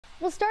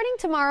Well, starting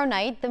tomorrow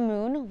night, the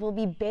moon will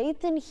be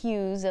bathed in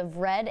hues of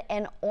red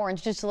and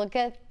orange. Just look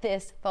at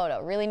this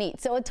photo, really neat.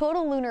 So a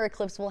total lunar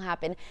eclipse will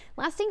happen,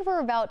 lasting for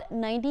about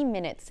 90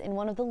 minutes in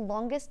one of the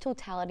longest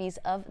totalities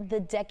of the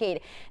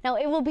decade. Now,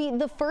 it will be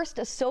the first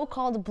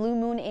so-called blue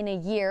moon in a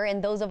year,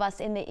 and those of us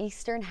in the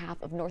eastern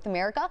half of North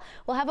America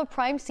will have a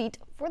prime seat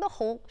for the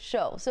whole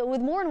show. So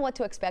with more on what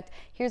to expect,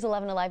 here's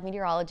 11 Alive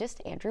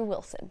meteorologist Andrew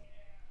Wilson.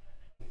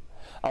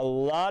 A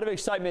lot of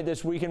excitement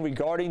this weekend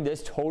regarding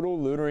this total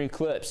lunar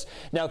eclipse.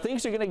 Now,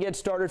 things are going to get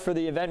started for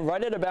the event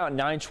right at about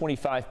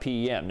 9:25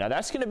 p.m. Now,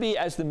 that's going to be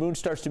as the moon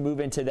starts to move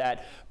into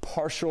that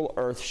partial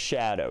Earth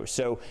shadow.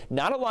 So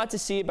not a lot to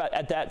see about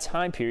at that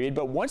time period.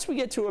 But once we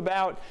get to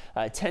about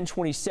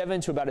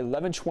 10:27 to about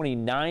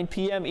 11:29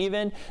 p.m.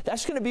 even,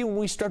 that's going to be when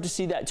we start to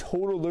see that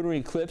total lunar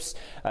eclipse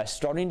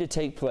starting to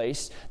take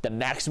place. The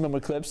maximum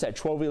eclipse at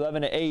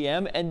 12:11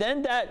 a.m. and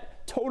then that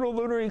total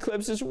lunar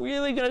eclipse is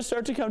really going to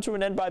start to come to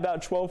an end by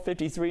about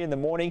 12:53 in the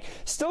morning.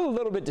 Still a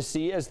little bit to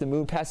see as the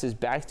moon passes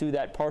back through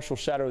that partial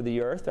shadow of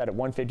the Earth at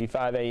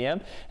 1:55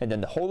 a.m. and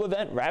then the whole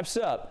event wraps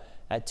up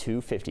at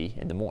 2:50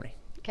 in the morning.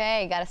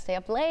 Okay, gotta stay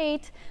up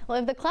late. Well,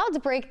 if the clouds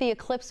break, the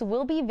eclipse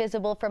will be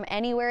visible from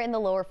anywhere in the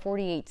lower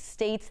 48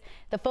 states.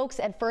 The folks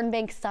at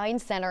Fernbank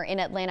Science Center in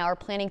Atlanta are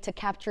planning to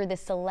capture this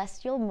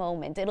celestial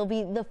moment. It'll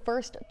be the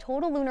first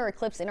total lunar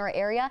eclipse in our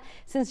area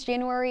since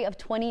January of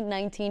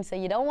 2019, so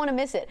you don't want to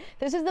miss it.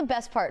 This is the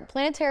best part.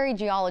 Planetary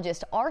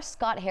geologist R.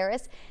 Scott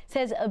Harris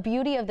says a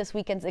beauty of this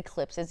weekend's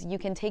eclipse is you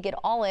can take it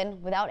all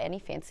in without any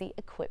fancy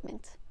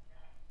equipment.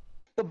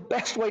 The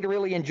best way to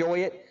really enjoy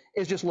it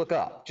is just look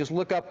up. Just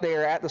look up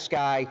there at the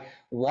sky,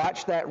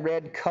 watch that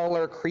red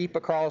color creep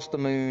across the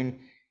moon,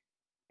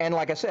 and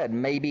like I said,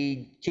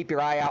 maybe keep your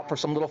eye out for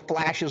some little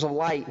flashes of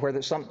light where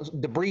there's some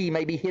debris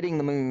may be hitting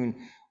the moon,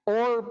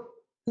 or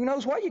who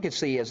knows what you could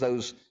see as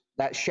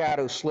that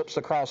shadow slips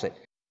across it.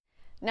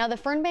 Now, the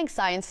Fernbank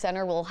Science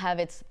Center will have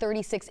its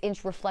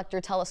 36-inch reflector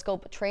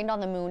telescope trained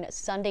on the moon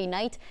Sunday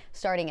night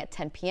starting at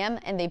 10 p.m.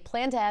 and they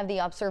plan to have the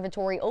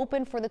observatory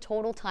open for the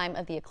total time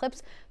of the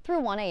eclipse through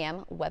 1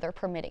 a.m. weather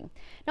permitting.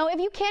 Now, if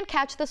you can't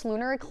catch this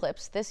lunar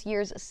eclipse, this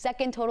year's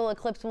second total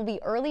eclipse will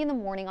be early in the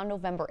morning on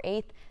November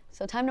 8th,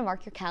 so time to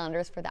mark your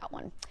calendars for that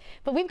one.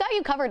 But we've got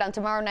you covered on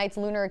tomorrow night's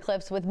lunar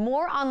eclipse with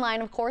more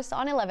online, of course,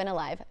 on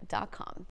 11alive.com.